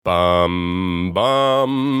Bum,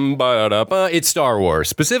 bum, ba-da-da-ba. It's Star Wars,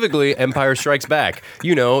 specifically Empire Strikes Back.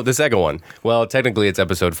 You know, the second one. Well, technically it's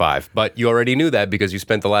episode 5, but you already knew that because you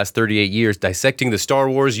spent the last 38 years dissecting the Star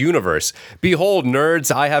Wars universe. Behold, nerds,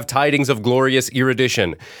 I have tidings of glorious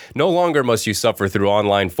erudition. No longer must you suffer through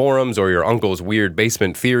online forums or your uncle's weird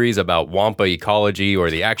basement theories about Wampa ecology or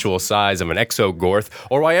the actual size of an exogorth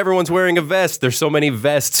or why everyone's wearing a vest. There's so many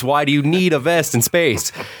vests. Why do you need a vest in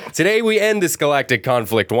space? Today we end this galactic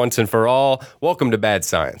conflict once and for all. Welcome to Bad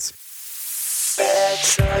Science. Bad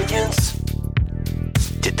science.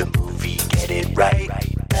 Did the movie get it right?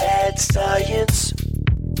 Bad science.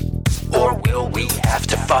 Or will we have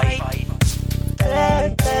to fight?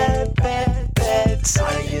 Bad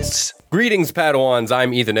science. Greetings, Padawans.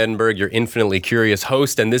 I'm Ethan Edinburgh, your infinitely curious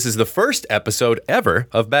host, and this is the first episode ever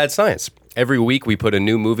of Bad Science. Every week, we put a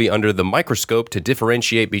new movie under the microscope to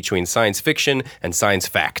differentiate between science fiction and science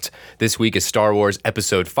fact. This week is Star Wars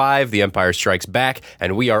Episode 5, The Empire Strikes Back,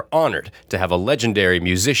 and we are honored to have a legendary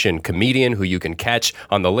musician, comedian who you can catch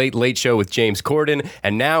on The Late Late Show with James Corden,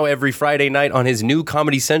 and now every Friday night on his new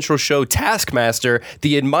Comedy Central show, Taskmaster,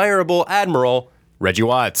 the admirable Admiral, Reggie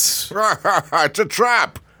Watts. It's a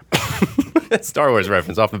trap. Star Wars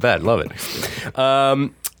reference off the bat. Love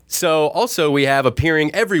it. So also we have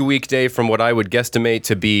appearing every weekday from what I would guesstimate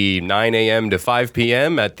to be 9 a.m. to 5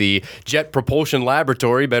 p.m. at the Jet Propulsion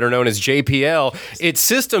Laboratory, better known as JPL. It's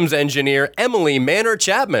systems engineer Emily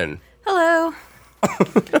Manor-Chapman. Hello.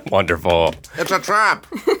 Wonderful. It's a trap.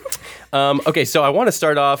 Okay, so I want to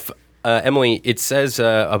start off, Emily, it says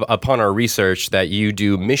upon our research that you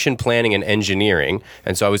do mission planning and engineering,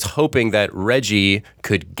 and so I was hoping that Reggie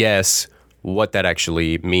could guess what that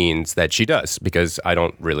actually means that she does, because I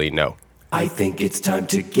don't really know. I think it's time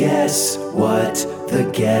to guess what the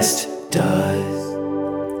guest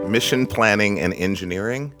does. Mission planning and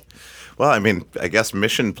engineering? Well, I mean, I guess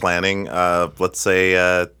mission planning, let's say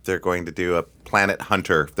they're going to do a Planet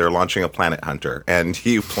Hunter. They're launching a Planet Hunter, and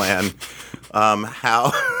you plan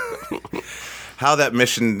how that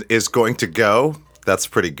mission is going to go. That's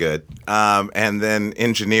pretty good. And then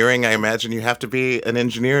engineering, I imagine you have to be an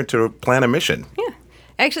engineer to plan a mission. Yeah.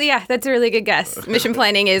 Actually, yeah, that's a really good guess. Mission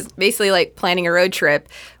planning is basically like planning a road trip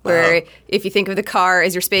where if you think of the car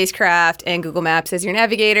as your spacecraft and Google Maps as your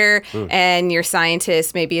navigator and your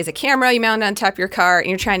scientist maybe as a camera you mount on top of your car and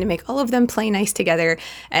you're trying to make all of them play nice together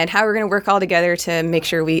and how we're going to work all together to make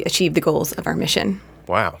sure we achieve the goals of our mission.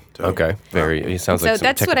 Wow. Okay. It sounds like so some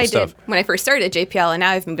that's what I stuff. did when I first started at JPL, and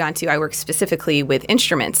now I've moved on to I work specifically with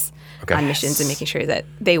instruments on missions and making sure that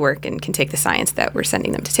they work and can take the science that we're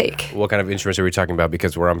sending them to take. What kind of instruments are we talking about?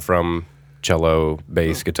 Because where I'm from, cello,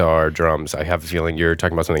 bass, guitar, drums, I have a feeling you're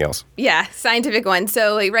talking about something else. Yeah, scientific one.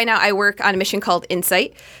 So right now I work on a mission called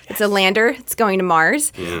InSight. It's a lander. It's going to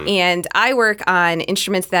Mars. And I work on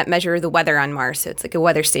instruments that measure the weather on Mars. So it's like a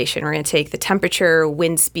weather station. We're going to take the temperature,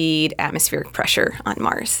 wind speed, atmospheric pressure on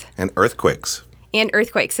Mars. And earthquakes. And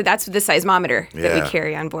earthquakes. So that's the seismometer that we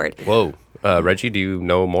carry on board. Whoa. Reggie, do you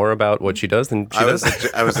know more about what she does than she does?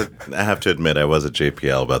 I have to admit, I was at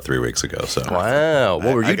JPL about 3 weeks ago. So wow.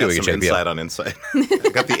 What were you doing at JPL? Inside on Insight. I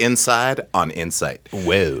got the inside on Insight.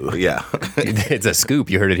 Whoa. Yeah. It's a scoop.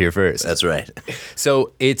 You heard it here first. That's right.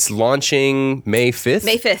 So it's launching May 5th?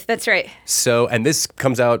 May 5th, that's right. So, and this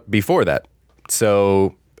comes out before that.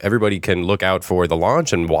 So everybody can look out for the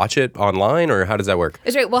launch and watch it online, or how does that work?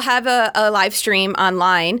 That's right. We'll have a live stream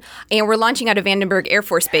online, and we're launching out of Vandenberg Air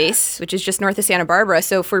Force Base, which is just north of Santa Barbara.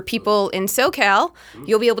 So for people in SoCal,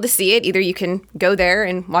 you'll be able to see it. Either you can go there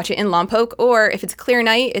and watch it in Lompoc, or if it's a clear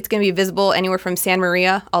night, it's going to be visible anywhere from Santa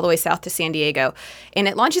Maria all the way south to San Diego. And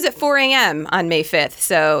it launches at 4 a.m. on May 5th.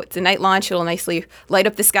 So it's a night launch. It'll nicely light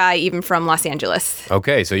up the sky even from Los Angeles.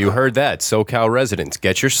 Okay, so you heard that. SoCal residents,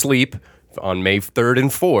 get your sleep on May 3rd and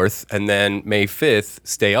 4th, and then May 5th,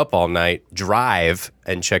 stay up all night, drive,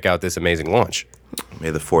 and check out this amazing launch.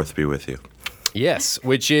 May the 4th be with you. Yes,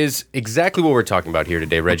 which is exactly what we're talking about here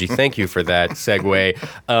today, Reggie. Thank you for that segue.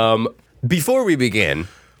 Before we begin,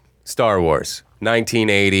 Star Wars,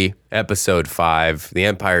 1980, Episode 5, The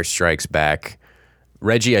Empire Strikes Back.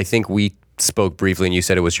 Reggie, I think we spoke briefly, and you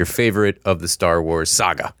said it was your favorite of the Star Wars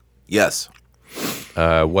saga. Yes.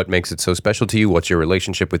 What makes it so special to you? What's your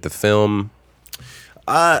relationship with the film?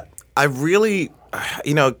 I really,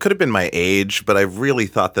 it could have been my age, but I really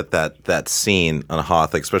thought that scene on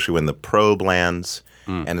Hoth, like especially when the probe lands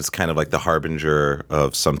and it's kind of like the harbinger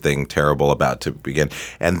of something terrible about to begin.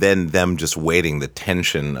 And then them just waiting, the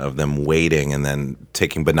tension of them waiting and then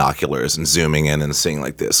taking binoculars and zooming in and seeing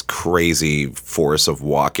like this crazy force of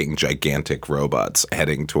walking gigantic robots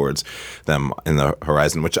heading towards them in the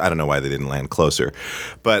horizon, which I don't know why they didn't land closer.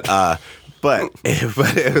 But but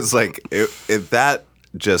it was like that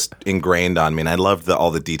just ingrained on me, and I loved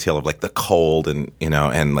all the detail of like the cold and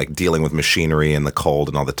and like dealing with machinery and the cold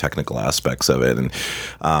and all the technical aspects of it. And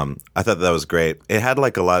I thought that was great. It had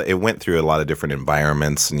like it went through a lot of different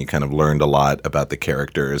environments, and you kind of learned a lot about the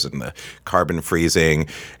characters and the carbon freezing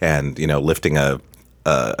and lifting an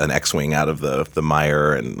X-wing out of the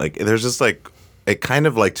mire, and like there's just like it kind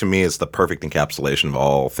of like to me is the perfect encapsulation of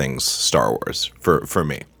all things Star Wars for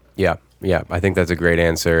me. Yeah, I think that's a great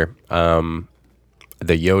answer.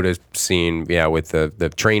 The Yoda scene, with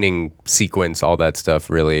the training sequence, all that stuff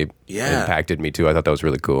really impacted me too. I thought that was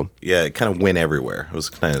really cool. Yeah, it kind of went everywhere. It was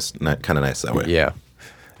kind of nice that way. Yeah.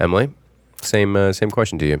 Emily, same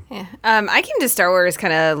question to you. Yeah. I came to Star Wars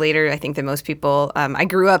kind of later, I think, than most people. I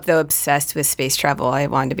grew up, though, obsessed with space travel. I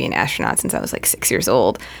wanted to be an astronaut since I was like 6 years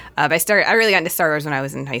old. I really got into Star Wars when I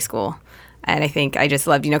was in high school. And I think I just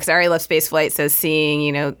loved, because I already love space flight. So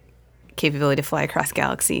seeing, capability to fly across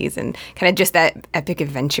galaxies and kind of just that epic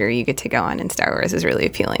adventure you get to go on in Star Wars is really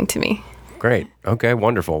appealing to me. Great. Okay,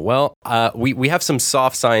 wonderful. Well, we have some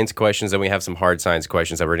soft science questions and we have some hard science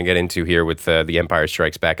questions that we're going to get into here with The Empire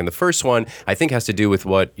Strikes Back. And the first one, I think, has to do with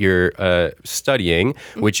what you're studying,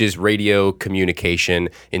 which is radio communication.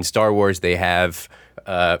 In Star Wars, they have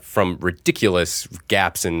from ridiculous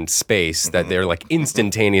gaps in space that they're like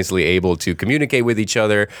instantaneously able to communicate with each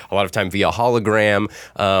other, a lot of time via hologram,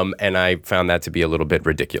 and I found that to be a little bit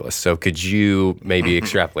ridiculous. So could you maybe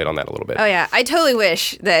extrapolate on that a little bit? Oh yeah, I totally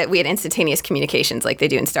wish that we had instantaneous communications like they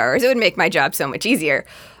do in Star Wars. It would make my job so much easier.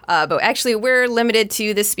 But actually, we're limited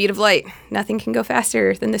to the speed of light. Nothing can go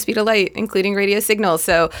faster than the speed of light, including radio signals.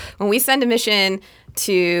 So when we send a mission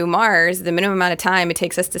to Mars, the minimum amount of time it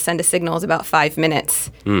takes us to send a signal is about 5 minutes.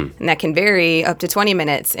 And that can vary up to 20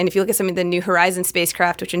 minutes. And if you look at some of the New Horizons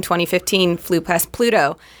spacecraft, which in 2015 flew past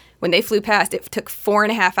Pluto, when they flew past, it took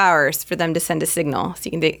 4.5 hours for them to send a signal. So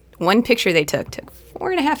you can one picture they took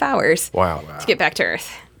 4.5 hours to get back to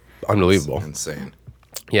Earth. Unbelievable. That's insane.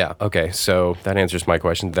 Yeah, okay, so that answers my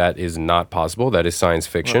question. That is not possible. That is science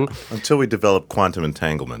fiction. Well, until we develop quantum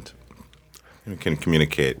entanglement, we can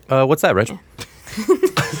communicate. What's that, Reggie?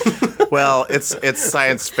 Well, it's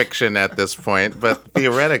science fiction at this point, but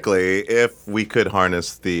theoretically, if we could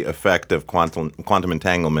harness the effect of quantum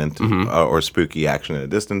entanglement or spooky action at a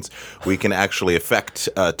distance, we can actually affect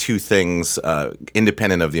two things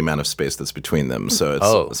independent of the amount of space that's between them.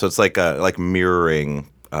 So it's like mirroring.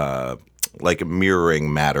 Like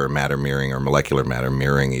mirroring matter mirroring, or molecular matter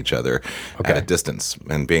mirroring each other at a distance.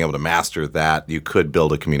 And being able to master that, you could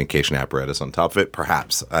build a communication apparatus on top of it,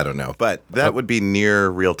 perhaps. I don't know. But that would be near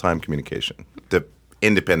real-time communication,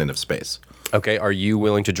 independent of space. Okay, are you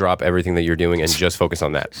willing to drop everything that you're doing and just focus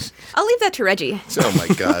on that? I'll leave that to Reggie. Oh,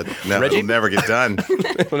 my God. No, it'll never get done.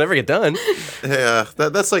 It'll never get done. Yeah,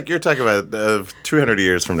 that's like you're talking about 200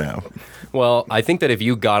 years from now. Well, I think that if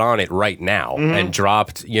you got on it right now and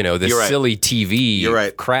dropped, this silly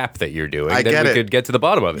TV crap that you're doing, then we could get to the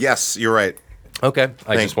bottom of it. Yes, you're right. Okay,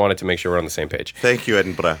 I just wanted to make sure we're on the same page. Thank you,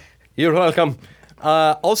 Edinburgh. You're welcome.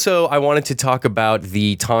 Also, I wanted to talk about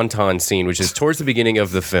the Tauntaun scene, which is towards the beginning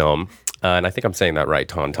of the film. And I think I'm saying that right,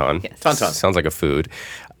 Tauntaun. Yes. Tauntaun. Sounds like a food.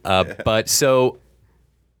 But so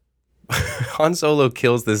Han Solo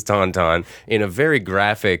kills this Tauntaun in a very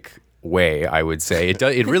graphic way, I would say.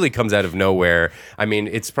 It really comes out of nowhere. I mean,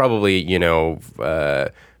 it's probably,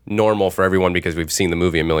 normal for everyone because we've seen the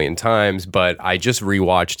movie a million times, but I just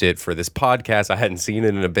rewatched it for this podcast. I hadn't seen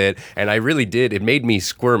it in a bit, and I really did. It made me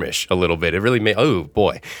squirmish a little bit. It really made, oh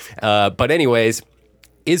boy. But anyways,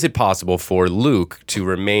 is it possible for Luke to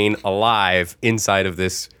remain alive inside of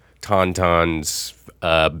this Tauntaun's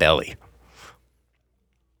belly?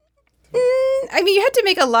 I mean, you have to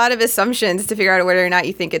make a lot of assumptions to figure out whether or not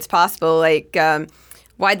you think it's possible. Like,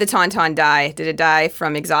 why'd the Tauntaun die? Did it die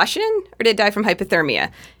from exhaustion or did it die from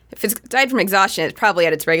hypothermia? If it's died from exhaustion, it's probably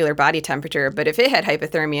at its regular body temperature. But if it had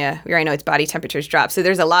hypothermia, we already know its body temperatures drop. So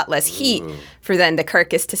there's a lot less heat for then the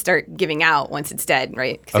carcass to start giving out once it's dead,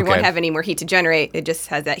 right? Because it won't have any more heat to generate. It just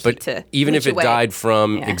has that heat to even if it away. died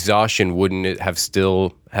from exhaustion, wouldn't it have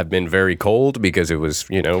still have been very cold because it was,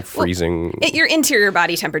 freezing? Well, your interior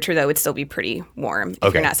body temperature, though, would still be pretty warm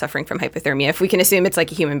if you're not suffering from hypothermia. If we can assume it's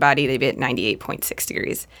like a human body, they'd be at 98.6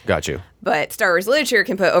 degrees. Got you. But Star Wars literature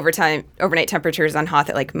can put overnight temperatures on Hoth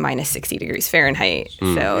at like minus 60 degrees Fahrenheit.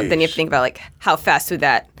 So then you have to think about like how fast would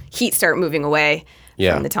that heat start moving away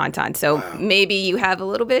from the Tauntaun. So maybe you have a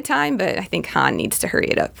little bit of time, but I think Han needs to hurry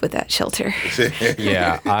it up with that shelter.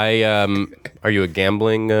 Yeah. Are you a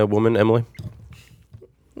gambling woman, Emily?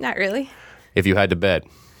 Not really. If you had to bet,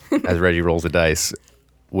 as Reggie rolls the dice,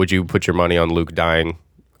 would you put your money on Luke dying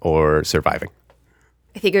or surviving?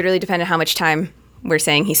 I think it would really depend on how much time we're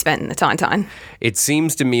saying he spent in the Tauntaun. It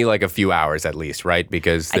seems to me like a few hours at least, right?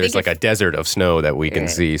 Because there's like a desert of snow that we can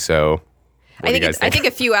see. So I think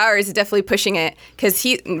a few hours is definitely pushing it because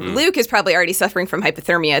Luke is probably already suffering from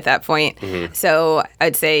hypothermia at that point. So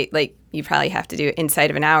I'd say like you probably have to do it inside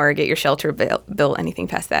of an hour, get your shelter built. Anything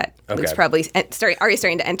past that, Luke's probably already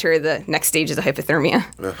starting to enter the next stages of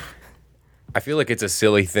hypothermia. I feel like it's a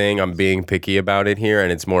silly thing. I'm being picky about it here,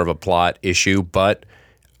 and it's more of a plot issue, but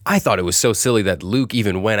I thought it was so silly that Luke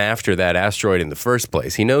even went after that asteroid in the first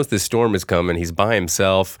place. He knows this storm is coming. He's by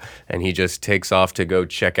himself, and he just takes off to go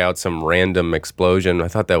check out some random explosion. I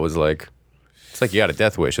thought that was like, it's like you got a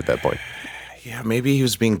death wish at that point. Yeah, maybe he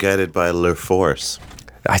was being guided by Le Force.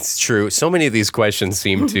 That's true. So many of these questions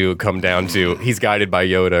seem to come down to he's guided by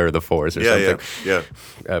Yoda or the Force or something. Yeah.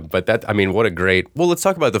 But that, I mean, what a great... Well, let's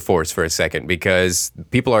talk about the Force for a second because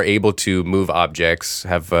people are able to move objects,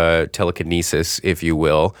 have telekinesis, if you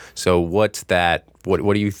will. So what's that?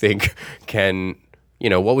 What do you think can...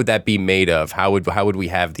 what would that be made of? How would we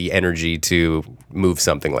have the energy to move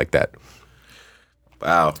something like that?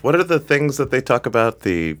 Wow. What are the things that they talk about?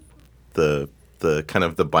 The kind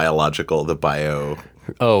of the biological, the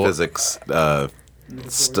physics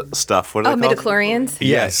stuff. What are they called? Midichlorians?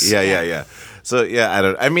 Yes. Yeah. So I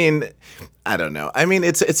don't know. I mean,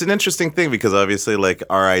 it's an interesting thing because obviously, like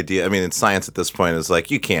our idea. I mean, in science at this point is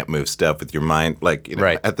like you can't move stuff with your mind. Like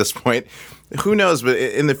right. At this point, who knows? But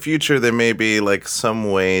in the future, there may be like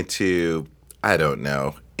some way to, I don't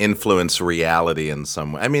know, influence reality in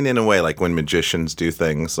some way. I mean, in a way, like when magicians do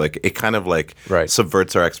things, like it kind of like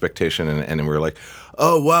subverts our expectation, and we're like,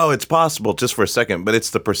 oh, wow, it's possible just for a second. But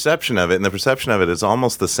it's the perception of it, and the perception of it is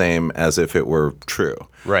almost the same as if it were true.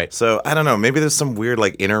 Right. So I don't know. Maybe there's some weird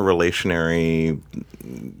like interrelationary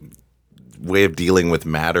way of dealing with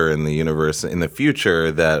matter in the universe in the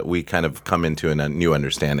future that we kind of come into a new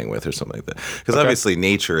understanding with or something like that. Because obviously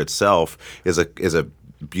nature itself is a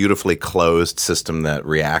beautifully closed system that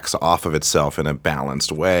reacts off of itself in a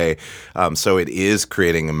balanced way. So it is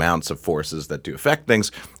creating amounts of forces that do affect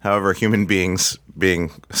things. However, human beings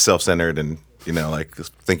being self-centered and, like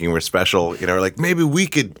thinking we're special, like maybe we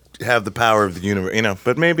could have the power of the universe,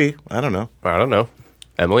 but maybe, I don't know.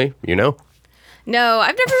 Emily, No,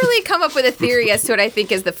 I've never really come up with a theory as to what I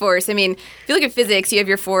think is the force. I mean, if you look at physics, you have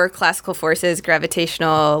your 4 classical forces: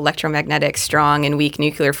 gravitational, electromagnetic, strong, and weak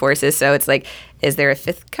nuclear forces. So it's like, is there a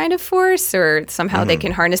 5th kind of force, or somehow they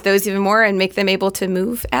can harness those even more and make them able to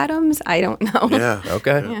move atoms? I don't know. Yeah.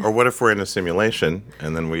 Okay. Yeah. Or what if we're in a simulation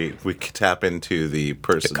and then we tap into the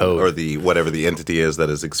person code. or the whatever the entity is that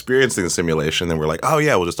is experiencing the simulation, and we're like, oh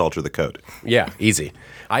yeah, we'll just alter the code. Yeah, easy.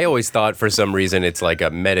 I always thought for some reason it's like a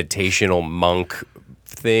meditational monk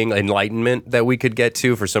thing, enlightenment that we could get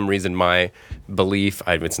to. For some reason, my belief,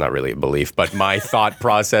 it's not really a belief, but my thought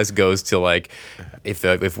process goes to like,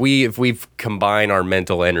 if we combine our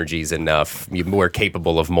mental energies enough, we're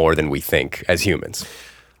capable of more than we think as humans.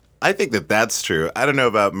 I think that's true. I don't know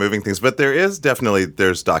about moving things, but there's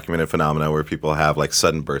documented phenomena where people have like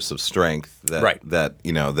sudden bursts of strength that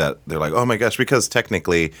they're like, oh my gosh, because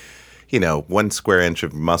technically, 1 square inch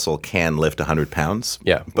of muscle can lift 100 pounds.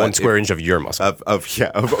 Yeah, 1 square inch of your muscle.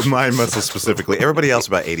 Of my muscle specifically. Everybody else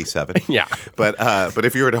about 87. Yeah. But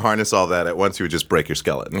if you were to harness all that at once, you would just break your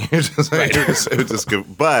skeleton. It would just go,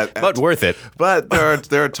 but worth it. But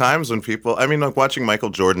there are times when people, I mean, like watching Michael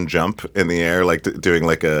Jordan jump in the air, like doing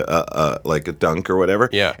like a dunk or whatever.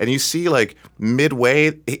 Yeah. And you see like midway,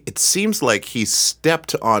 it seems like he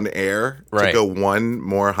stepped on air to go one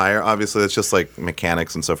more higher. Obviously, that's just like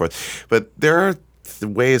mechanics and so forth. But there are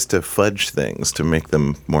ways to fudge things to make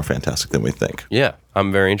them more fantastic than we think. Yeah,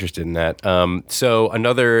 I'm very interested in that. So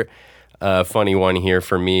another funny one here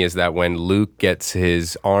for me is that when Luke gets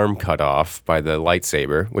his arm cut off by the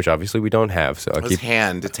lightsaber, which obviously we don't have, so I'll keep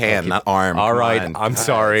hand, not arm. All right, I'm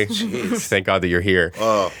sorry. Thank God that you're here.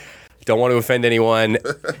 Oh. Don't want to offend anyone.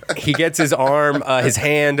 He gets his arm, his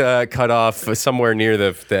hand cut off somewhere near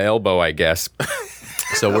the elbow, I guess.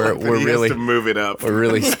 So we're really has to move it up. We're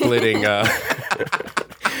really splitting.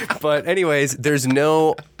 But anyways, there's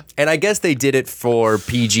no, and I guess they did it for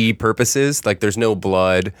PG purposes. Like there's no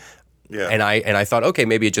blood. Yeah. And I thought, okay,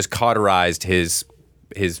 maybe it just cauterized his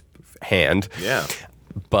hand. Yeah.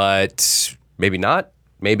 But maybe not.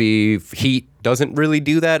 Maybe heat doesn't really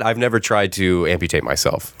do that. I've never tried to amputate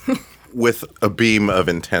myself. With a beam of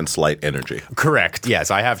intense light energy. Correct.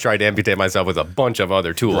 Yes, I have tried to amputate myself with a bunch of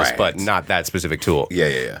other tools, but not that specific tool.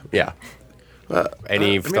 Yeah. Yeah. Any I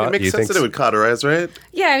mean, thought? it makes you sense think that it would cauterize, right?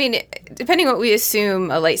 Yeah, I mean, depending on what we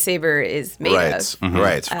assume a lightsaber is made Right. of. Mm-hmm.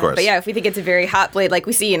 Right, of course. But yeah, if we think it's a very hot blade, like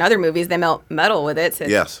we see in other movies, they melt metal with it. So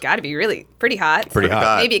Yes. it's got to be really pretty hot. Pretty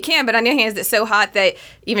hot. Maybe it can, but on the other hand, it's so hot that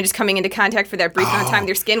even just coming into contact for that brief amount of time,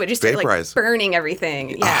 their skin would just start like Vaporize. burning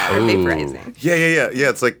everything. Yeah, or vaporizing. Yeah.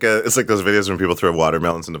 It's like those videos when people throw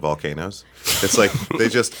watermelons into volcanoes. It's like it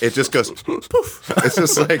just goes poof. It's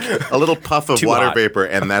just like a little puff of Too water hot. vapor,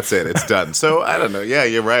 and that's it. It's done. So I don't know. Yeah,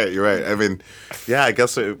 you're right. I mean, yeah, I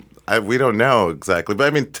guess we don't know exactly, but I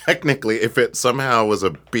mean, technically, if it somehow was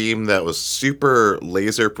a beam that was super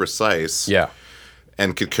laser precise, Yeah.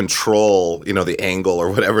 and could control, the angle or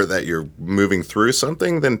whatever that you're moving through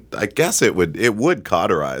something, then I guess it would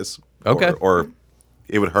cauterize. Okay. Or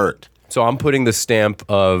it would hurt. So I'm putting the stamp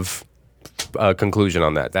of conclusion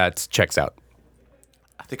on that. That checks out.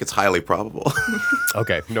 I think it's highly probable.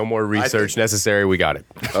 Okay, no more research necessary. We got it.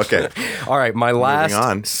 Okay. All right, my on.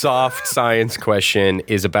 last soft science question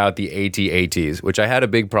is about the AT-ATs, which I had a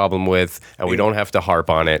big problem with, and we don't have to harp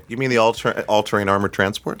on it. You mean the all-terrain armored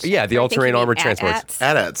transports? Yeah, the I think all-terrain you mean armored transports.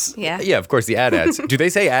 AT-ATs. Yeah. Yeah, of course, the AT-ATs. Do they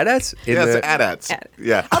say AT-ATs? Yeah, it's AT-ATs.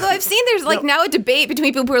 Yeah. Although I've seen there's like now a debate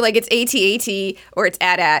between people who are like it's AT-AT or it's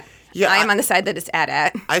AT-AT. Yeah, I am on the side that it's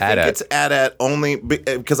AT-AT. I think AT-AT. it's AT-AT only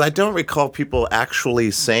because I don't recall people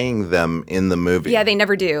actually saying them in the movie. Yeah, they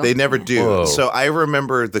never do. They never do. Whoa. So I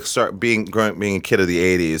remember being a kid of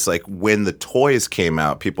the 80s, like when the toys came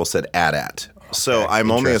out, people said AT-AT. So I'm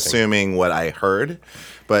only Interesting. assuming what I heard,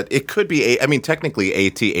 but it could be, technically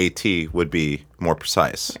AT-AT would be more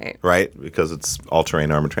precise, right? Because it's all-terrain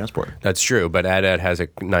armored transport. That's true, but AT-AT has a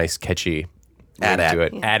nice, catchy ring AT-AT. to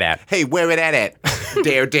it. AT-AT. Hey, where it at?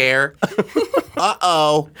 Dare.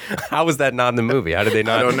 Uh-oh. How was that not in the movie? How did they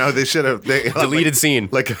not? I don't know. They should have Deleted scene.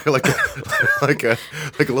 like a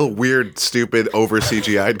little weird, stupid, over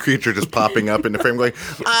CGI'd creature just popping up in the frame, going,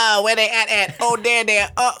 "Oh, where they at? Oh, there.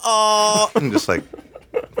 Uh-oh." I'm just like,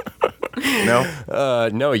 no.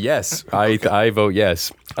 No, yes. I vote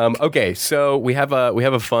yes. Okay, so we have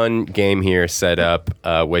a fun game here set up,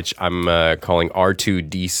 which I'm calling R2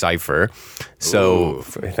 Decipher. So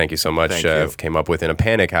thank you so much. Thank you. Came up with in a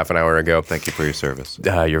panic half an hour ago. Thank you for your service.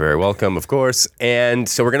 You're very welcome, of course. And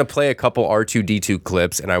so we're going to play a couple R2D2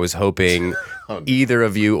 clips, and I was hoping either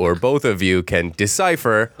of you or both of you can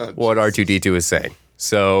decipher what R2D2 is saying.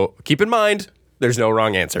 So keep in mind, there's no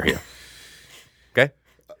wrong answer here. Okay?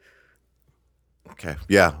 Okay.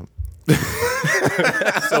 Yeah.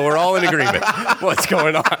 So we're all in agreement. What's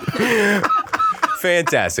going on?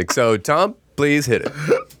 Fantastic. So, Tom, please hit it.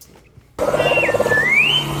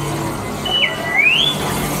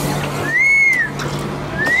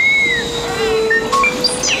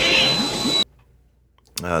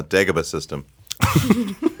 Dagobah system.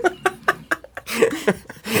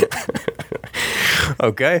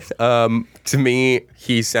 Okay. To me,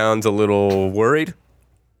 he sounds a little worried.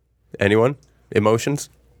 Anyone? Emotions?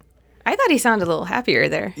 I thought he sounded a little happier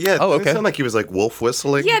there. Yeah. Oh, It okay. sounded like he was like wolf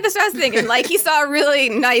whistling. Yeah, that's what I was thinking. Like he saw a really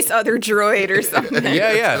nice other droid or something.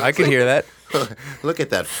 Yeah, I could hear that. Look at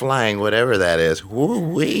that flying whatever that is.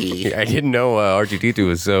 Woo-wee. I didn't know R2D2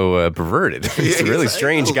 was so perverted. He's a really He's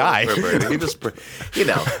strange guy. He just,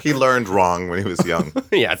 he learned wrong when he was young.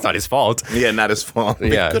 Yeah, it's not his fault. Yeah, not his fault.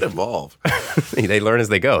 Yeah. It could evolve. They learn as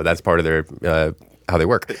they go. That's part of their how they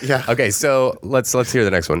work. Yeah. Okay, so let's hear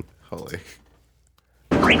the next one. Holy.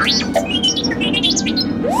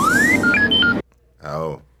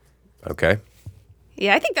 Oh. Okay.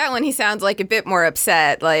 Yeah, I think that one he sounds like a bit more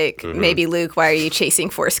upset. Like Mm-hmm. maybe Luke, why are you chasing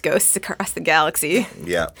Force ghosts across the galaxy?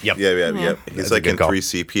 Yeah. Yep. Yeah. He's That's a like good in call.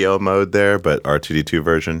 3CPO mode there, but R2D2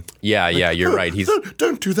 version. Yeah, you're right. He's.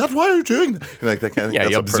 Don't do that. Why are you doing that? Like that kind of. Yeah,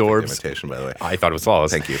 he that's a perfect absorbs- imitation, by the way. I thought it was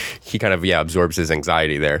flawless. Thank you. He kind of absorbs his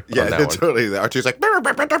anxiety there. Yeah, on that one. totally. The R2's like,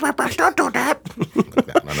 don't do that.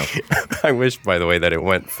 No. I wish, by the way, that it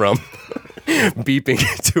went from beeping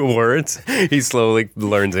to words. He slowly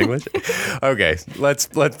learns English. Okay, let's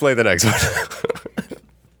play the next one.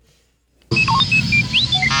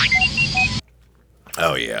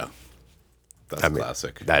 Oh yeah, that's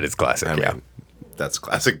classic. That is classic. I Yeah. mean, that's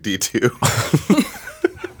classic D2.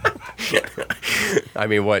 I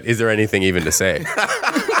mean, what is there anything even to say?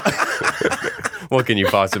 What can you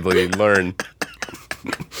possibly learn?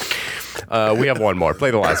 We have one more.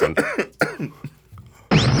 Play the last one.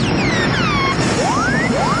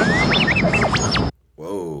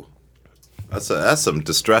 Whoa, that's some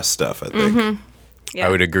distress stuff. I think. Yeah. I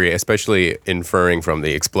would agree, especially inferring from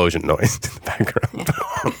the explosion noise in the background.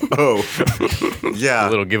 Oh, yeah. A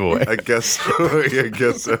little giveaway. I guess so. I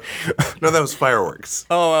guess so. No, that was fireworks.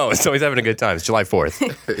 Oh, so he's having a good time. It's July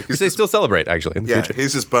 4th. They still celebrate, actually, in the Yeah, future.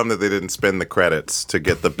 he's just bummed that they didn't spend the credits to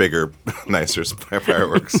get the bigger, nicer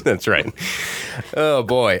fireworks. That's right. Oh,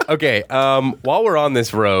 boy. Okay, while we're on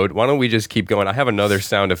this road, why don't we just keep going? I have another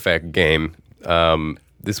sound effect game.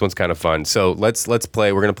 This one's kind of fun. So let's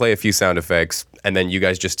play. We're going to play a few sound effects, and then you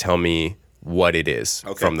guys just tell me what it is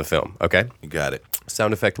from the film, okay? You got it.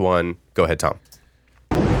 Sound effect 1. Go ahead, Tom.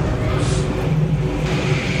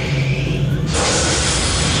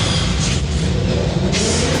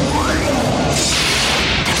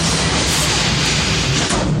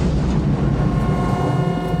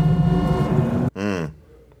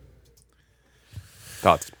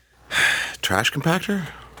 Thoughts? Trash compactor?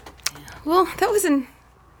 Well, that was in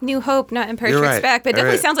New Hope, not Empire You're Strikes right. Back, but it All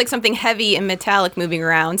definitely right. sounds like something heavy and metallic moving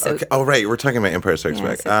around. So Okay. Oh, right. We're talking about Empire Strikes Yeah,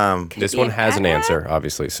 Back. so- could This be one an has an AT-AT? answer,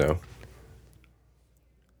 obviously, so.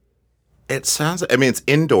 It sounds. I mean, it's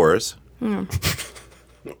indoors.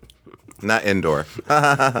 Not indoor.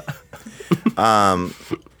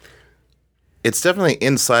 It's definitely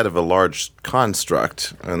inside of a large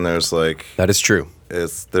construct, and there's like That is true.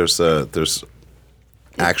 there's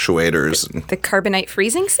actuators. And, the carbonite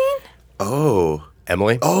freezing scene?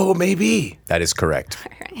 Emily? oh, maybe. That is correct.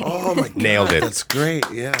 Oh my god, Nailed it. That's great.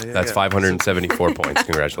 Yeah, yeah. That's yeah. 574 points. Oh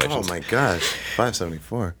Congratulations. my gosh,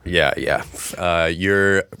 574. Yeah.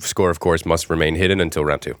 Your score, of course, must remain hidden until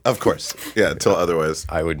round 2. Of course. Yeah, until otherwise.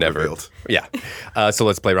 I would never. revealed. Yeah. So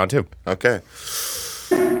let's play round 2. Okay.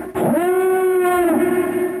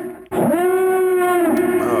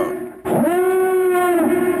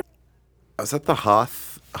 Oh. Is that the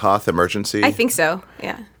Hoth emergency? I think so.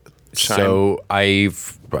 Yeah. chime? So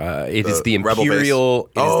it is the rebel base. Imperial. It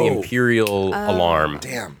is the Oh. Imperial alarm.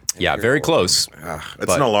 Damn. Yeah, very close. It's but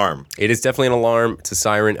an alarm. It is definitely an alarm. It's a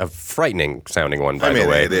siren, a frightening sounding one, by I mean, the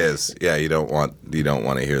way. it is. Yeah, you don't want to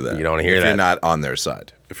hear that. You don't wanna hear if that. You're not on their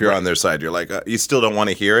side. If you're on their side, you're like you still don't want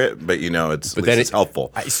to hear it, but you know it's it's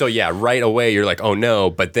helpful. So yeah, right away you're like, oh no,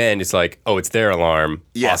 but then it's like, oh, it's their alarm.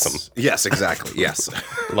 Yes. Awesome. Yes, exactly. Yes.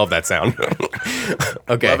 Love that sound.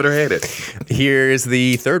 Okay. Love it or hate it. Here's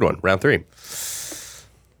the third one, round 3.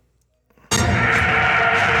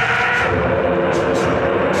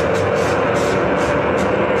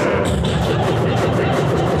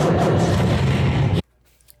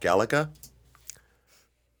 Galaga?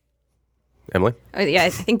 Emily? Yeah, I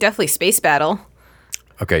think definitely Space Battle.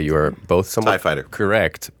 Okay, you are both somewhat TIE fighter.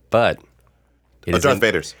 correct, but it is Darth in-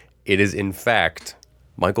 Vader's. It is in fact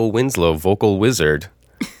Michael Winslow, vocal wizard,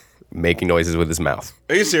 making noises with his mouth.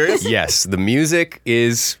 Are you serious? Yes, the music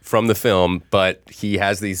is from the film, but he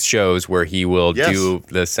has these shows where he will Yes. do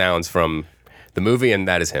the sounds from the movie, and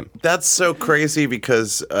that is him. That's so crazy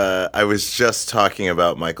because I was just talking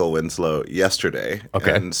about Michael Winslow yesterday.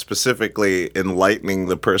 Okay. And specifically enlightening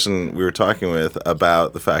the person we were talking with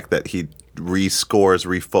about the fact that he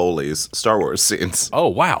re-Foley's Star Wars scenes. Oh,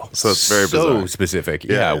 wow. So it's very so bizarre. specific.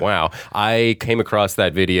 Yeah, Yeah, yeah. wow. I came across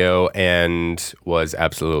that video and was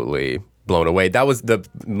absolutely blown away. That was the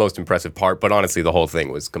most impressive part, but honestly, the whole thing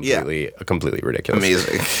was completely ridiculous.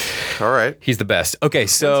 Amazing. All right. He's the best. Okay,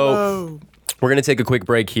 so we're going to take a quick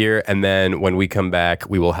break here, and then when we come back,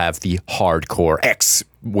 we will have the hardcore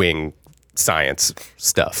X-Wing science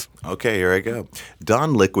stuff. Okay, here I go.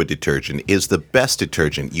 Dawn liquid detergent is the best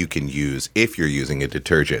detergent you can use if you're using a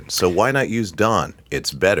detergent. So why not use Dawn?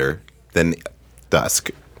 It's better than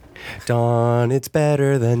Dusk. Dawn, it's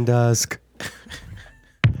better than dusk.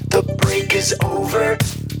 The break is over.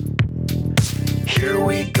 Here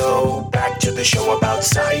we go, back to the show about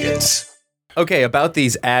science. Okay, about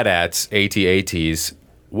these AT-ATs, AT-ATs,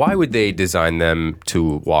 why would they design them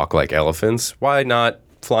to walk like elephants? Why not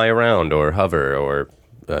fly around or hover or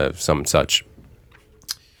some such?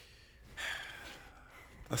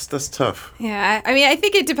 That's tough. Yeah, I mean, I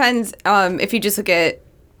think it depends. If you just look at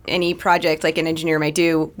any project like an engineer might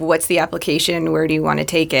do, what's the application? Where do you want to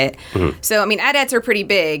take it? So, I mean, AT-ATs are pretty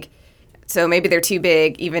big. So maybe they're too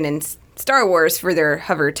big, even in Star Wars, for their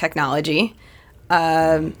hover technology.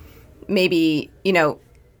 Maybe,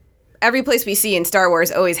 every place we see in Star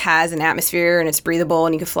Wars always has an atmosphere and it's breathable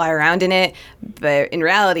and you can fly around in it. But in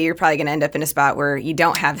reality, you're probably going to end up in a spot where you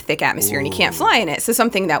don't have a thick atmosphere and you can't fly in it. So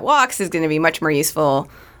something that walks is going to be much more useful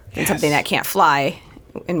than something that can't fly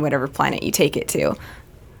in whatever planet you take it to.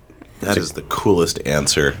 That is the coolest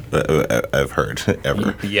answer I've heard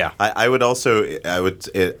ever. Yeah. I would also I would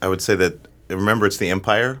say that remember it's the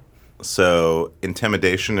Empire, so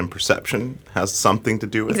intimidation and perception has something to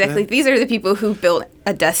do with Exactly. it. These are the people who built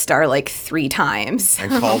a Death Star like 3 times.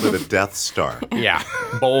 And called it a Death Star. Yeah,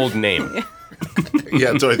 bold name.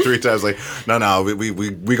 Yeah, I told you 3 times, like, no,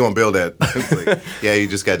 we gonna build that. It's like, yeah, you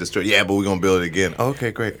just got destroyed. Yeah, but we gonna build it again. Oh,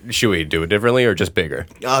 okay, great. Should we do it differently or just bigger?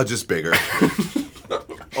 Oh, just bigger.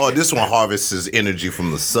 Oh, this one harvests energy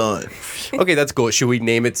from the sun. Okay, that's cool. Should we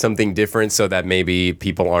name it something different so that maybe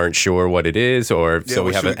people aren't sure what it is, or so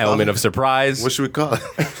we have an element of surprise? What should we call it?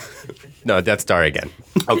 No, Death Star again.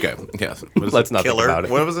 Okay, yes. Let's not think Killer. about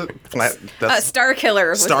it. What was it? Star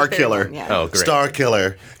Killer. Was Star the third Killer. one, yeah. Oh, great. Star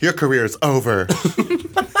Killer. Your career is over.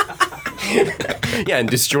 Yeah, and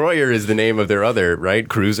Destroyer is the name of their other, right?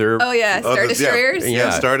 Cruiser. Oh yeah, Star Destroyers.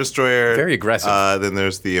 Yeah. Star Destroyer. Very aggressive. Then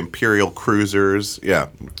there's the Imperial Cruisers. Yeah,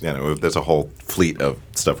 there's a whole fleet of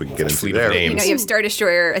stuff we can get into Fleet there. of names. You know, you have Star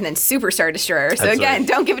Destroyer and then Super Star Destroyer. So That's again, right.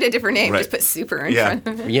 don't give it a different name. Right. Just put Super in Yeah. front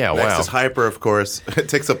of it. Yeah, Next wow. is Hyper, of course. It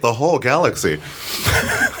takes up the whole galaxy.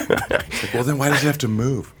 Like, well, then why does it have to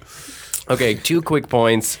move? Okay, 2 quick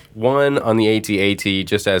points. One on the AT-AT,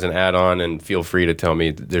 just as an add-on, and feel free to tell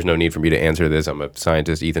me there's no need for me to answer this. I'm a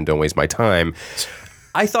scientist. Ethan, don't waste my time.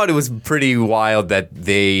 I thought it was pretty wild that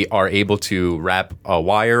they are able to wrap a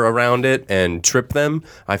wire around it and trip them.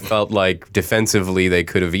 I felt like defensively they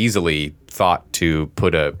could have easily thought to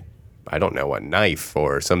put a knife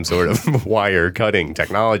or some sort of wire cutting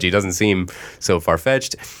technology. Doesn't seem so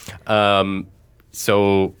far-fetched. And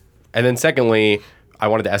then secondly, I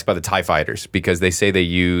wanted to ask about the TIE fighters because they say they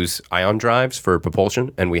use ion drives for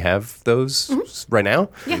propulsion, and we have those right now.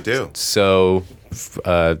 We do. So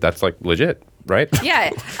that's like legit, right? Yeah,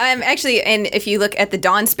 actually, and if you look at the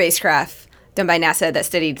Dawn spacecraft done by NASA that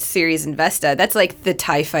studied Ceres and Vesta, that's like the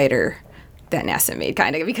TIE fighter that NASA made,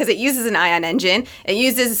 kind of, because it uses an ion engine. It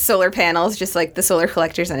uses solar panels, just like the solar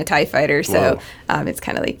collectors on a TIE fighter. So it's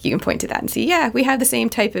kind of like you can point to that and see, yeah, we have the same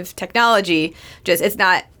type of technology. Just it's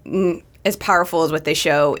not as powerful as what they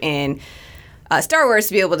show in Star Wars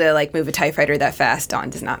to be able to like move a TIE fighter that fast.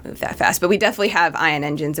 Dawn does not move that fast, but we definitely have ion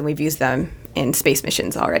engines, and we've used them in space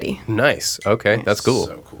missions already. Nice. Okay, that's cool.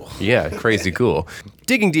 So cool. Yeah, crazy cool.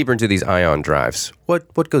 Digging deeper into these ion drives,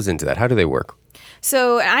 what goes into that? How do they work?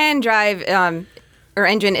 So an ion drive or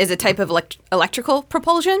engine is a type of electrical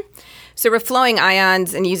propulsion. So we're flowing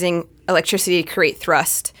ions and using electricity to create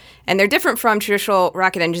thrust. And they're different from traditional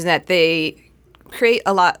rocket engines that they create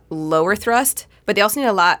a lot lower thrust, but they also need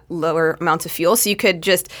a lot lower amounts of fuel. So you could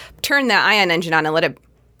just turn that ion engine on and let it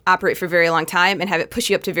operate for a very long time and have it push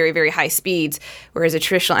you up to very, very high speeds. Whereas a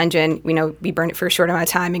traditional engine, we burn it for a short amount of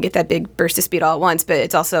time and get that big burst of speed all at once.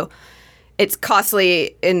 But it's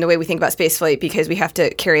costly in the way we think about spaceflight because we have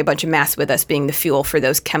to carry a bunch of mass with us being the fuel for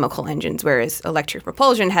those chemical engines, whereas electric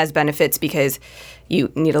propulsion has benefits because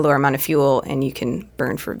you need a lower amount of fuel and you can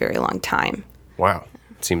burn for a very long time. Wow,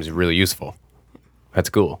 seems really useful. That's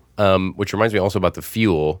cool. Which reminds me also about the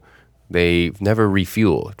fuel. They never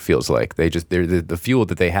refuel, it feels like. They're the fuel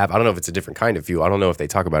that they have. I don't know if it's a different kind of fuel. I don't know if they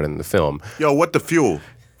talk about it in the film. Yo, what the fuel?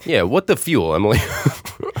 Yeah, what the fuel, Emily?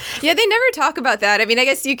 Yeah, they never talk about that. I mean, I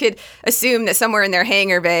guess you could assume that somewhere in their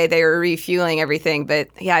hangar bay they were refueling everything, but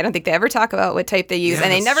yeah, I don't think they ever talk about what type they use. Yeah,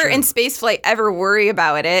 and they that's never true. in spaceflight ever worry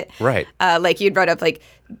about it. Right. Like you'd brought up, like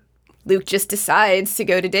Luke just decides to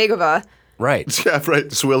go to Dagobah. Right. Yeah, right.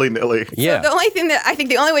 Just willy-nilly. Yeah. The only thing that I think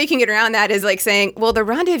the only way you can get around that is like saying, well, the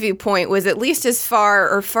rendezvous point was at least as far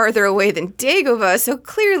or farther away than Dagobah, so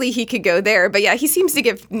clearly he could go there. But yeah, he seems to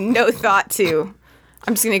give no thought to,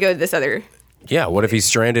 I'm just going to go to this other. Yeah, what if he's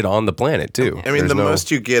stranded on the planet, too? I mean, the most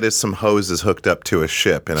you get is some hoses hooked up to a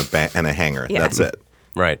ship in a hangar. Yeah. That's it.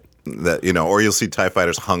 Right. That or you'll see TIE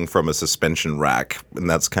fighters hung from a suspension rack, and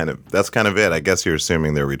that's kind of it. I guess you're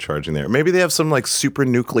assuming they're recharging there. Maybe they have some like super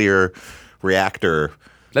nuclear reactor.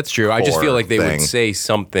 That's true. I just feel like they thing. would say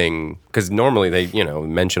something, because normally they,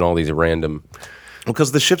 mention all these random...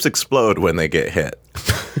 Because the ships explode when they get hit.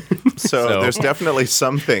 So there's definitely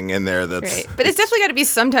something in there that's... Right. But it's definitely got to be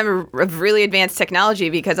some type of really advanced technology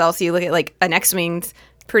because also you look at like an X-Wing's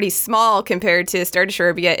pretty small compared to Star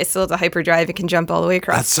Destroyer, but yet it still has a hyperdrive. It can jump all the way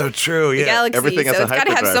across That's so true, the yeah. galaxy. Everything has so a it's got to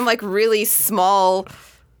have hyperdrive. some like really small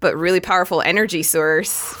but really powerful energy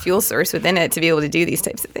source, fuel source within it to be able to do these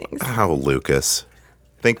types of things. Oh, Lucas.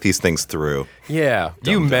 Think these things through. Yeah,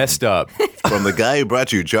 you messed up. From the guy who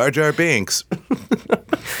brought you Jar Jar Binks.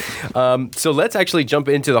 So let's actually jump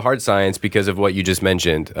into the hard science because of what you just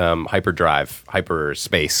mentioned. Hyperdrive,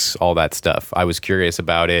 hyperspace, all that stuff. I was curious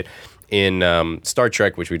about it. In Star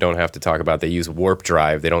Trek, which we don't have to talk about, they use warp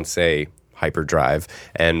drive. They don't say hyperdrive.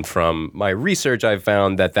 And from my research, I've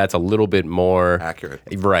found that that's a little bit more... Accurate.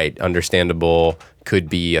 Right, understandable. Could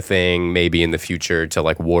be a thing maybe in the future to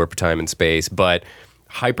like warp time and space. But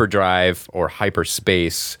hyperdrive or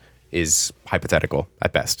hyperspace is hypothetical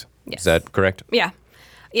at best. Yes. Is that correct? Yeah.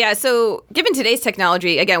 Yeah, so given today's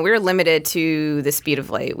technology, again, we're limited to the speed of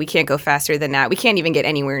light. We can't go faster than that. We can't even get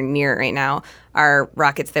anywhere near it right now. Our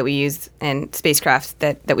rockets that we use and spacecraft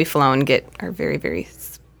that we've flown are very, very,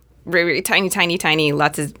 very, very tiny,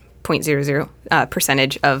 lots of 0.00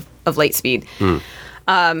 percentage of light speed.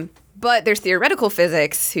 But there's theoretical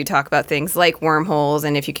physics who talk about things like wormholes,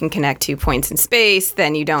 and if you can connect 2 points in space,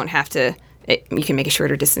 then you don't have to... you can make a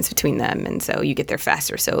shorter distance between them, and so you get there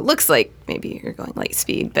faster. So it looks like maybe you're going light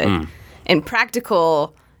speed, but in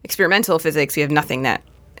practical experimental physics, we have nothing that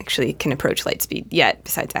actually can approach light speed yet,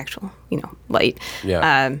 besides actual, light.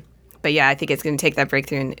 Yeah. But yeah, I think it's going to take that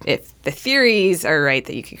breakthrough, and if the theories are right,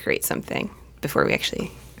 that you could create something before we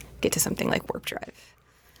actually get to something like warp drive.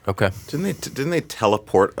 Okay. Didn't they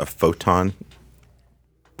teleport a photon?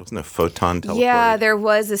 Wasn't a photon teleported? Yeah, there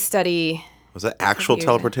was a study. Was that actual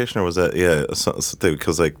teleportation, or was that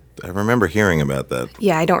because I remember hearing about that.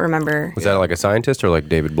 Yeah, I don't remember. Was that like a scientist or like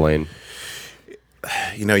David Blaine?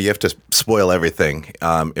 You have to spoil everything.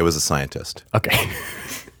 It was a scientist. Okay.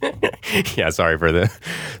 Yeah, sorry for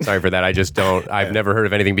that. I just don't. I've never heard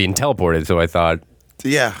of anything being teleported, so I thought.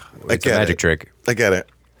 Yeah, it's a magic trick. I get it.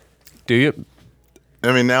 Do you?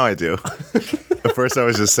 I mean, now I do. At first, I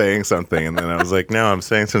was just saying something, and then I was like, no, I'm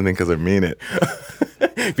saying something because I mean it.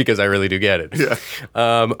 Because I really do get it.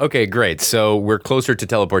 Yeah. Okay, great. So we're closer to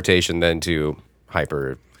teleportation than to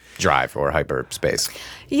hyperdrive or hyperspace.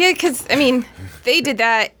 Yeah, because, they did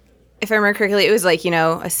that, if I remember correctly, it was like,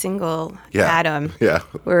 a single atom. Yeah.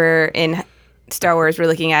 Where in Star Wars, we're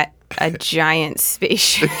looking at a giant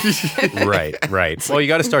spaceship. Right. Well, you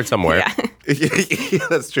got to start somewhere. Yeah,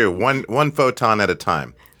 that's true. One photon at a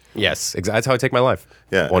time. Yes, that's how I take my life.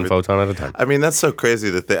 Yeah, one photon at a time. I mean, that's so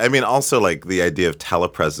crazy to think. Also, like the idea of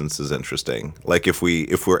telepresence is interesting. Like if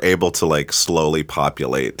we're able to like slowly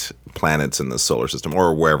populate planets in the solar system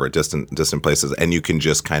or wherever distant places, and you can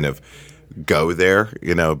just kind of go there,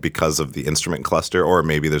 because of the instrument cluster, or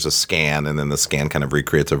maybe there's a scan, and then the scan kind of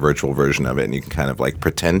recreates a virtual version of it, and you can kind of like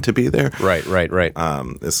pretend to be there. Right.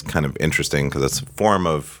 It's kind of interesting because it's a form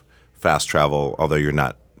of fast travel, although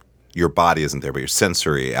your body isn't there, but your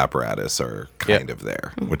sensory apparatus are kind of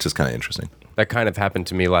there, which is kind of interesting. That kind of happened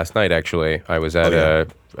to me last night, actually. I was at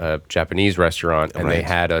a Japanese restaurant, and they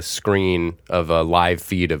had a screen of a live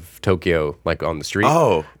feed of Tokyo, like on the street.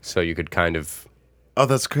 Oh. So you could kind of... Oh,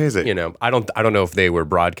 that's crazy. I don't know if they were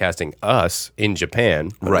broadcasting us in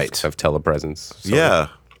Japan. Right. Of telepresence. So yeah.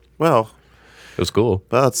 Well. It was cool.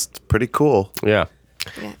 Well, it's pretty cool. Yeah.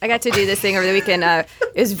 Yeah, I got to do this thing over the weekend. It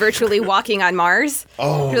was virtually walking on Mars.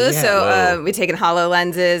 Oh, yeah. So we'd taken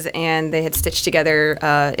HoloLenses, and they had stitched together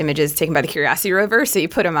images taken by the Curiosity rover. So you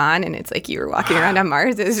put them on, and it's like you were walking around on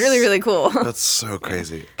Mars. It was really, really cool. That's so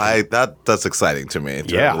crazy. That's exciting to me.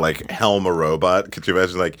 Yeah. Like helm a robot. Could you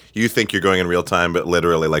imagine? Like you think you're going in real time, but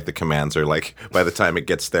literally, like the commands are like by the time it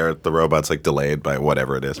gets there, the robot's like delayed by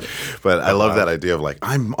whatever it is. But I love that idea of like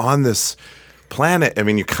I'm on this planet.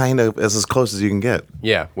 You kind of as close as you can get.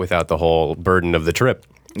 Yeah, without the whole burden of the trip.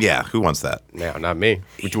 Yeah, who wants that? No, not me.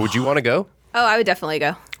 Would you want to go? Oh, I would definitely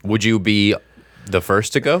go. Would you be the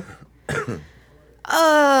first to go?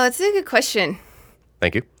 Oh, it's a good question.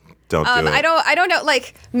 Thank you. Don't do it. I don't know.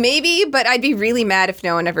 Like maybe, but I'd be really mad if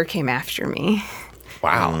no one ever came after me.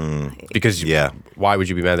 Wow. Because why would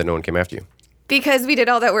you be mad that no one came after you? Because we did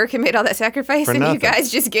all that work and made all that sacrifice, and nothing. you guys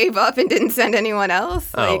just gave up and didn't send anyone else.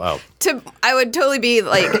 I would totally be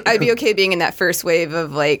like, I'd be okay being in that first wave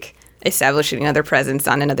of like establishing another presence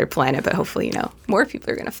on another planet, but hopefully, more people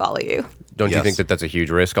are going to follow you. Don't you think that that's a huge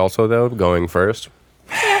risk also, though, going first?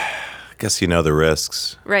 I guess the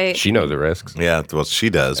risks. Right. She knows the risks. Yeah, well, she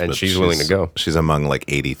does. And but she's willing to go. She's among like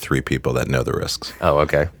 83 people that know the risks. Oh,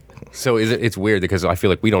 okay. So it's weird because I feel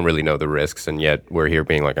like we don't really know the risks, and yet we're here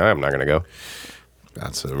being like, I'm not going to go.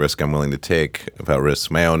 That's a risk I'm willing to take about risk.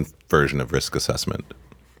 My own version of risk assessment.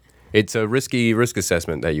 It's a risky risk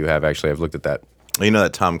assessment that you have, actually. I've looked at that. You know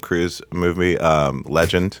that Tom Cruise movie,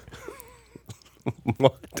 Legend?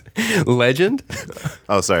 What? Legend?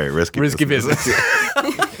 Oh, sorry, Risky Business.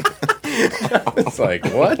 It's like,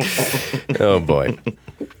 what? Oh, boy.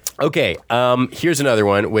 Okay, here's another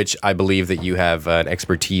one, which I believe that you have an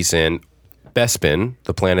expertise in. Bespin,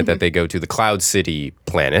 the planet that they go to, the Cloud City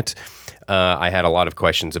planet. I had a lot of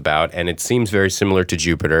questions about, and it seems very similar to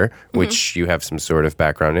Jupiter, which you have some sort of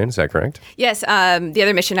background in. Is that correct? Yes. The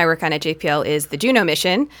other mission I work on at JPL is the Juno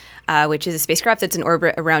mission, which is a spacecraft that's in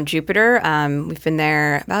orbit around Jupiter. We've been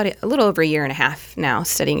there about a little over a year and a half now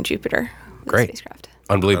studying Jupiter with the spacecraft.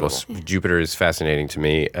 Unbelievable. Incredible. Jupiter is fascinating to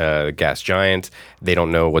me. Gas giant. They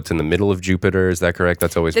don't know what's in the middle of Jupiter. Is that correct?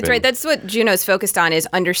 That's That's right. That's what Juno's focused on, is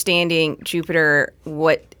understanding Jupiter,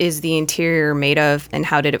 what is the interior made of, and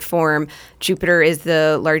how did it form. Jupiter is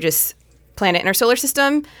the largest planet in our solar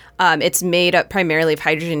system. It's made up primarily of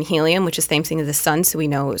hydrogen and helium, which is the same thing as the sun, so we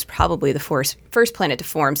know it was probably the first planet to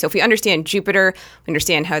form. So if we understand Jupiter, we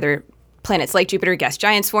understand how other planets like Jupiter, gas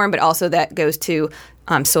giants, form, but also that goes to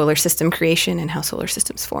solar system creation and how solar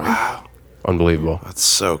systems form. Wow. Unbelievable. That's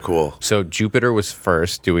so cool. So Jupiter was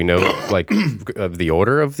first. Do we know like the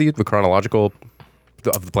order of the chronological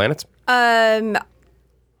of the planets? I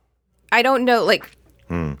don't know, like,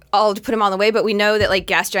 I'll put them on the way, but we know that like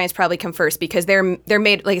gas giants probably come first because they're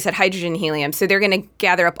made, like I said, hydrogen and helium. So they're going to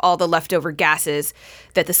gather up all the leftover gases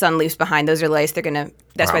that the sun leaves behind. Those are lice.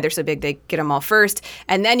 That's why they're so big. They get them all first.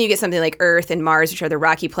 And then you get something like Earth and Mars, which are the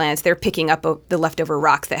rocky planets. They're picking up the leftover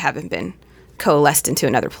rocks that haven't been coalesced into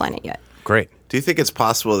another planet yet. Great. Do you think it's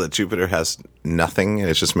possible that Jupiter has nothing and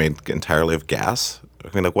it's just made entirely of gas?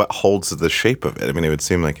 I mean, like, what holds the shape of it? I mean, it would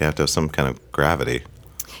seem like you have to have some kind of gravity.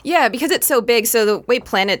 Yeah, because it's so big. So the way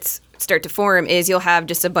planets start to form is you'll have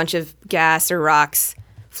just a bunch of gas or rocks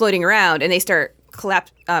floating around, and they start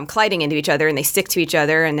colliding into each other, and they stick to each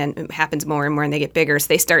other, and then it happens more and more, and they get bigger. So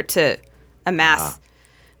they start to amass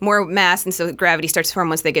more mass, and so gravity starts to form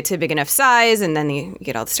once they get to a big enough size, and then you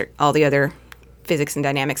get all the other physics and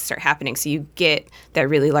dynamics start happening. So you get that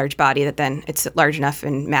really large body that then it's large enough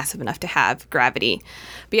and massive enough to have gravity.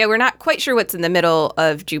 But yeah, we're not quite sure what's in the middle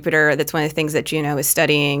of Jupiter. That's one of the things that Juno is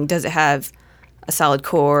studying. Does it have a solid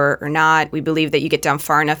core or not? We believe that you get down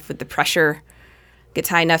far enough with the pressure gets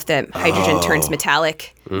high enough that hydrogen turns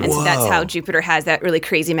metallic. And so that's how Jupiter has that really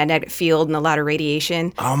crazy magnetic field and a lot of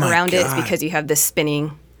radiation around it. It's because you have this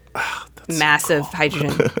spinning massive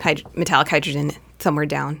metallic hydrogen somewhere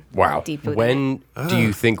down. Wow. Deep When do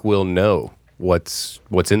you think we'll know what's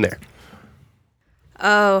in there?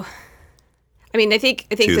 Oh, I mean, I think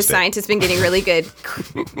Tuesday. the scientists have been getting really good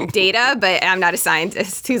data, but I'm not a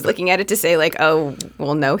scientist who's looking at it to say like, oh,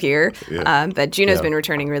 we'll know here. Yeah. But Juno's been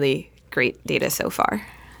returning really great data so far.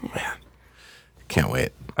 Man, can't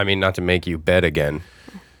wait. I mean, not to make you bet again,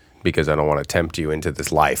 because I don't want to tempt you into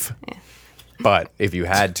this life. Yeah. But if you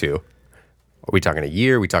had to, are we talking a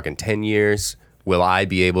year? Are we talking 10 years? Will I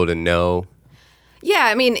be able to know? Yeah,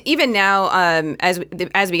 I mean, even now, as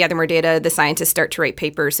we gather more data, the scientists start to write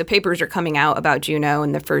papers. So papers are coming out about Juno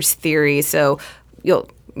and the first theory. So you'll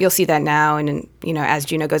see that now, and as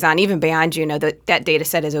Juno goes on, even beyond Juno, that data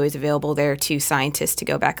set is always available there to scientists to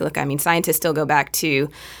go back and look. I mean, scientists still go back to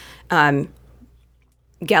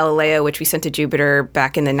Galileo, which we sent to Jupiter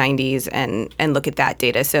back in the 90s, and look at that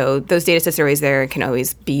data. So those data sets are always there and can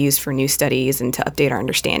always be used for new studies and to update our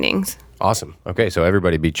understandings. Awesome. Okay, so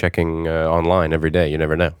everybody be checking online every day. You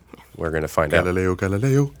never know. We're going to find out. Galileo.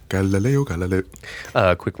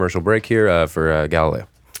 Quick commercial break here for Galileo.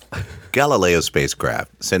 Galileo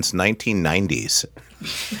spacecraft since 1990s.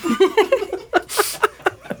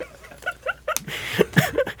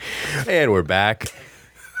 And we're back.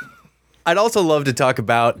 I'd also love to talk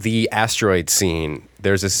about the asteroid scene.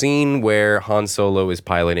 There's a scene where Han Solo is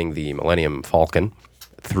piloting the Millennium Falcon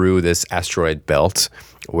through this asteroid belt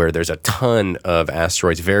where there's a ton of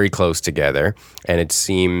asteroids very close together, and it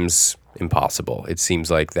seems impossible. It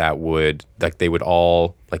seems like they would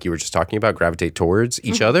all, like you were just talking about, gravitate towards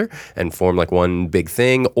each other and form like one big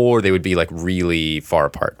thing, or they would be like really far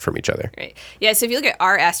apart from each other. Right. Yeah, so if you look at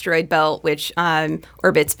our asteroid belt, which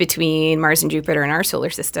orbits between Mars and Jupiter in our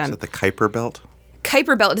solar system. Is that the Kuiper belt?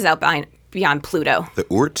 Kuiper belt is out beyond Pluto. The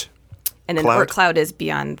Oort? And then cloud? the Oort cloud is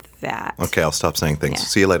beyond that. Okay, I'll stop saying things. Yeah.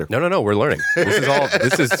 See you later. No, we're learning.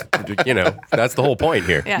 This is that's the whole point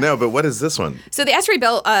here. Yeah. No, but what is this one? So the asteroid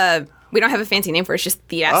belt, we don't have a fancy name for it. It's just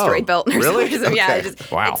the asteroid belt in our really? solar system. Yeah,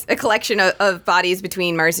 Okay. Wow. It's a collection of bodies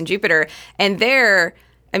between Mars and Jupiter. And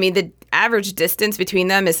the average distance between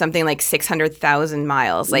them is something like 600,000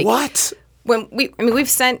 miles. Like What? when we've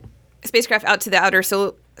sent spacecraft out to the outer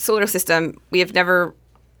solar system. We have never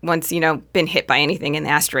once, been hit by anything in the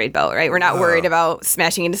asteroid belt, right? We're not worried about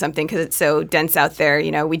smashing into something because it's so dense out there.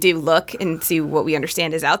 We do look and see what we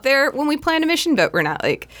understand is out there when we plan a mission, but we're not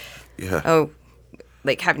like,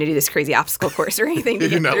 having to do this crazy obstacle course or anything to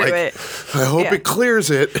You're get not through like, it. I hope Yeah. it clears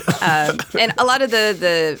it. And a lot of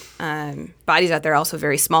the bodies out there are also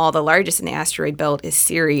very small. The largest in the asteroid belt is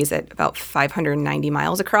Ceres at about 590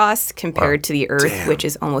 miles across compared to the Earth, which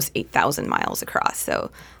is almost 8,000 miles across. So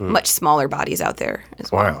much smaller bodies out there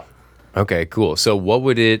as well. Wow. Okay, cool. So what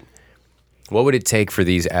would it take for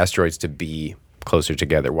these asteroids to be closer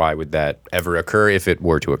together? Why would that ever occur if it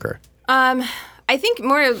were to occur? I think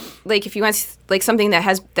more like if you want like something that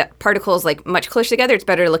has that particles like much closer together, it's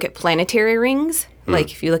better to look at planetary rings.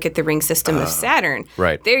 Like if you look at the ring system of Saturn,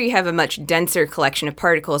 Right. there you have a much denser collection of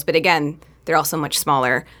particles. But again, they're also much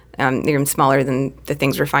smaller. They're even smaller than the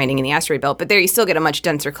things we're finding in the asteroid belt. But there you still get a much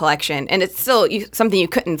denser collection. And it's still something you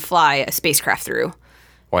couldn't fly a spacecraft through.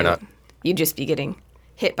 Why not? You'd just be getting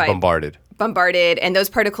hit by... Bombarded. And those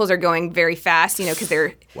particles are going very fast, because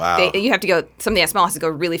they're Wow. you have to go, something that small has to go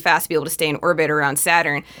really fast to be able to stay in orbit around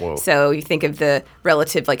Saturn. Whoa. So you think of the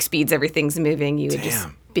relative like speeds everything's moving, you would just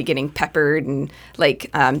be getting peppered. And like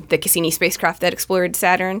the Cassini spacecraft that explored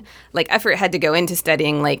Saturn, like effort had to go into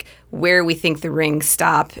studying like where we think the rings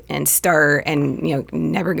stop and start, and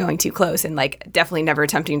never going too close, and like definitely never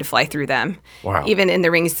attempting to fly through them. Wow. Even in the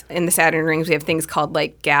rings, in the Saturn rings, we have things called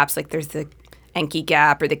like gaps, like there's the Encke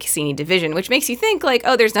Gap or the Cassini division, which makes you think like,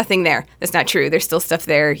 oh, there's nothing there. That's not true. There's still stuff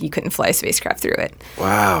there. You couldn't fly a spacecraft through it.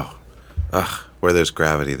 Wow. Ugh, where there's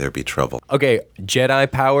gravity, there be trouble. Okay, Jedi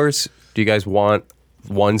powers. Do you guys want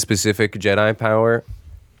one specific Jedi power?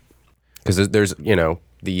 Because there's,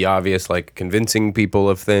 the obvious, like, convincing people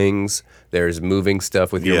of things. There's moving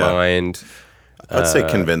stuff with your Yeah. mind. I'd say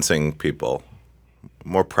convincing people.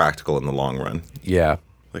 More practical in the long run. Yeah.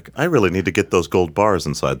 Like, I really need to get those gold bars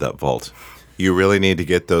inside that vault. You really need to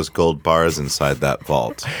get those gold bars inside that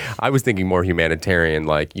vault. I was thinking more humanitarian,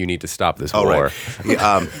 like, you need to stop this war. Right.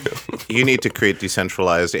 Yeah, you need to create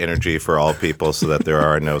decentralized energy for all people so that there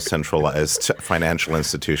are no centralized financial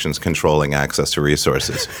institutions controlling access to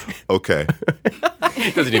resources. Okay.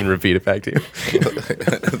 Doesn't even repeat it back to you.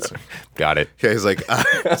 Got it. Okay, he's like,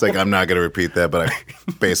 I'm not going to repeat that, but I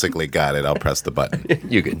basically got it. I'll press the button.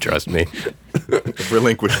 You can trust me.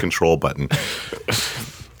 Relinquish control button.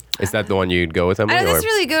 Is that the one you'd go with, Emily? I know, that's a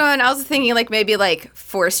really good one. I was thinking like maybe like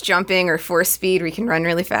force jumping or force speed where you can run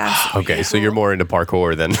really fast. Okay, so you're more into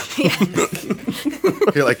parkour than...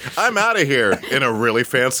 You're like, I'm out of here in a really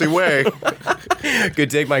fancy way.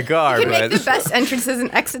 Could take my car, You can but... make the best entrances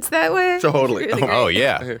and exits that way. Totally. Really great. Oh,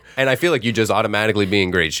 yeah. And I feel like you just automatically be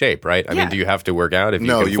in great shape, right? I mean, Yeah. do you have to work out? If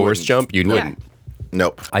No, you can you force wouldn't. jump, you wouldn't.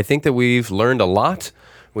 Nope. I think that we've learned a lot.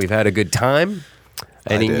 We've had a good time.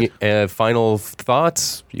 Any final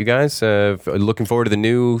thoughts, you guys? Looking forward to the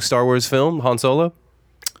new Star Wars film, Han Solo?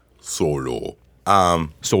 Solo.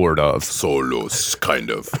 Sort of. Solo, kind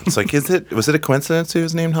of. It's like, was it a coincidence he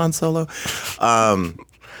was named Han Solo? I'm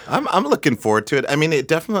looking forward to it. I mean, it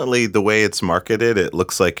definitely, the way it's marketed, it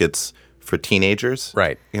looks like it's for teenagers.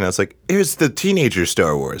 Right. It's like, here's the teenager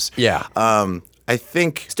Star Wars. Yeah. I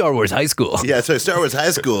think... Star Wars High School. Yeah, so Star Wars High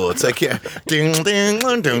School. It's like, yeah. Ding, ding,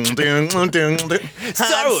 ding, ding, ding, ding.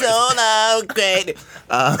 Star Wars. Solo, great.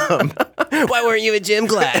 Why weren't you in gym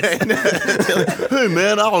class? Hey,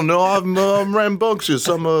 man, I don't know. I'm rambunctious.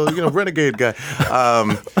 I'm a renegade guy.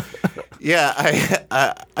 Yeah,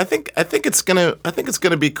 I think it's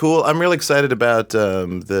gonna be cool. I'm really excited about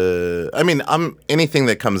anything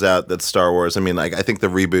that comes out that's Star Wars. I mean, like, I think the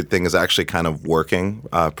reboot thing is actually kind of working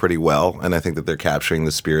pretty well, and I think that they're capturing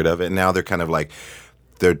the spirit of it. And now they're kind of like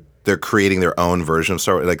they're creating their own version of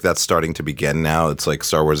Star Wars. Like, that's starting to begin now. It's like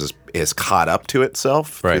Star Wars is caught up to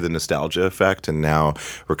itself through the nostalgia effect, and now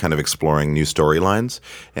we're kind of exploring new storylines.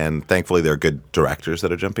 And thankfully, there are good directors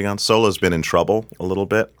that are jumping on. Solo's been in trouble a little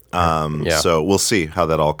bit, so we'll see how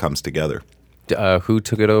that all comes together. Who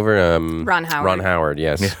took it over? Ron Howard. Ron Howard,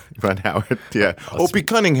 yes. Ron Howard, yeah. Opie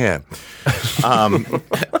Cunningham.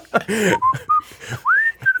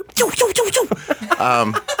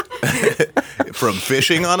 From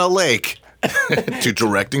fishing on a lake to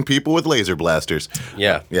directing people with laser blasters.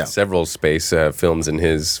 Yeah. Several space films in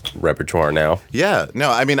his repertoire now. Yeah.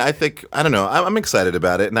 No, I mean, I don't know. I'm excited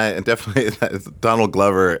about it. And I definitely, Donald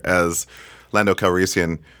Glover as Lando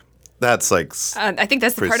Calrissian, that's like... I think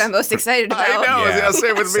that's the part I'm most excited about. I know. Yeah.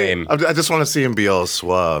 Same with Same. me. I just want to see him be all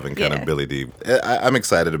suave and kind of Billy D. I'm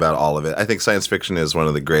excited about all of it. I think science fiction is one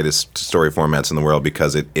of the greatest story formats in the world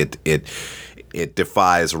because it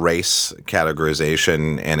defies race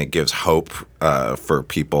categorization, and it gives hope for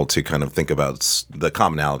people to kind of think about the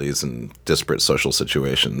commonalities and disparate social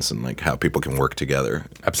situations and like how people can work together.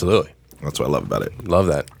 Absolutely. That's what I love about it. Love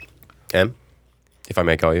that. Em, if I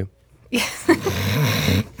may call you.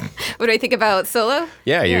 What do I think about Solo?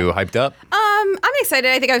 Yeah, you hyped up? I'm excited.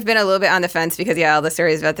 I think I've been a little bit on the fence because, all the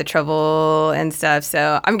stories about the trouble and stuff.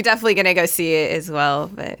 So I'm definitely going to go see it as well.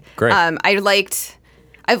 But Great. I've liked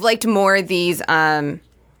more these, not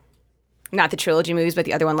the trilogy movies, but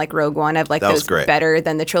the other one, like Rogue One. I've liked those better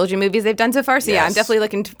than the trilogy movies they've done so far. So I'm definitely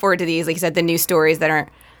looking forward to these. Like you said, the new stories that aren't,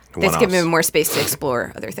 that's giving them more space to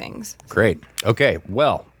explore other things. Great. Okay,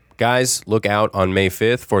 well, Guys, look out on May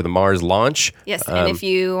 5th for the Mars launch. Yes, and if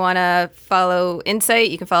you want to follow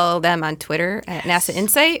Insight, you can follow them on Twitter at NASA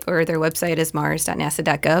Insight, or their website is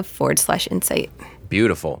mars.nasa.gov/insight.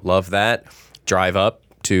 Beautiful. Love that. Drive up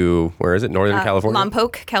to, where is it? Northern California?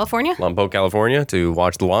 Lompoc, California. Lompoc, California, to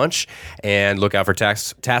watch the launch. And look out for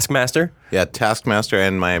Taskmaster. Yeah, Taskmaster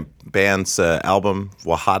and my band's album,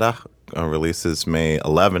 Wahada, releases May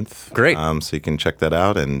 11th. Great. So you can check that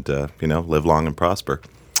out and, live long and prosper.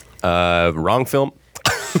 Wrong film.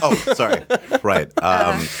 Oh, sorry. Right.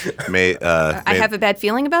 I have a bad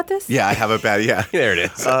feeling about this. Yeah, I have a bad. Yeah, There it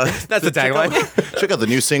is. That's the tagline. Check out the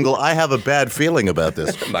new single. I have a bad feeling about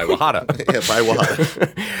this. By Wahada. Yeah, by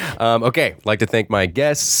Wahada. Okay, like to thank my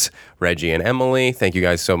guests, Reggie and Emily. Thank you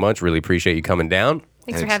guys so much. Really appreciate you coming down.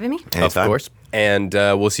 Thanks for having me. Anytime. Of course. And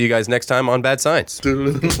we'll see you guys next time on Bad Science.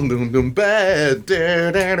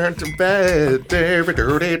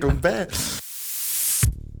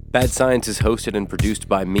 Bad Science is hosted and produced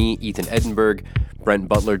by me, Ethan Edinburgh. Brent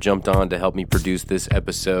Butler jumped on to help me produce this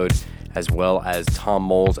episode, as well as Tom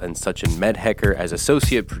Moles and Sachin Medhecker as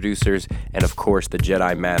associate producers. And of course, the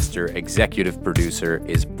Jedi Master executive producer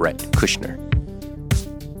is Brett Kushner.